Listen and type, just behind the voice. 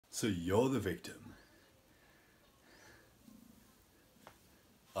So you're the victim.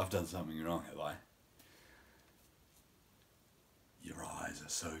 I've done something wrong, have I? Your eyes are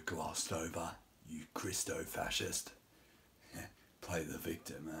so glossed over, you Christo-fascist. Yeah, play the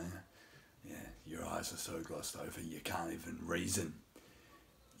victim, eh? Yeah, your eyes are so glossed over you can't even reason.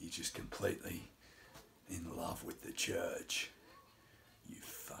 You're just completely in love with the church. You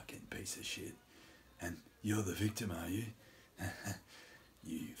fucking piece of shit. And you're the victim, are you?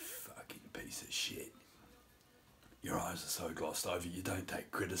 You fucking piece of shit. Your eyes are so glossed over you don't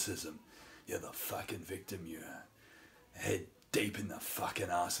take criticism. You're the fucking victim. You're head deep in the fucking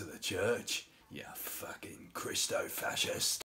ass of the church. You fucking Christo-fascist.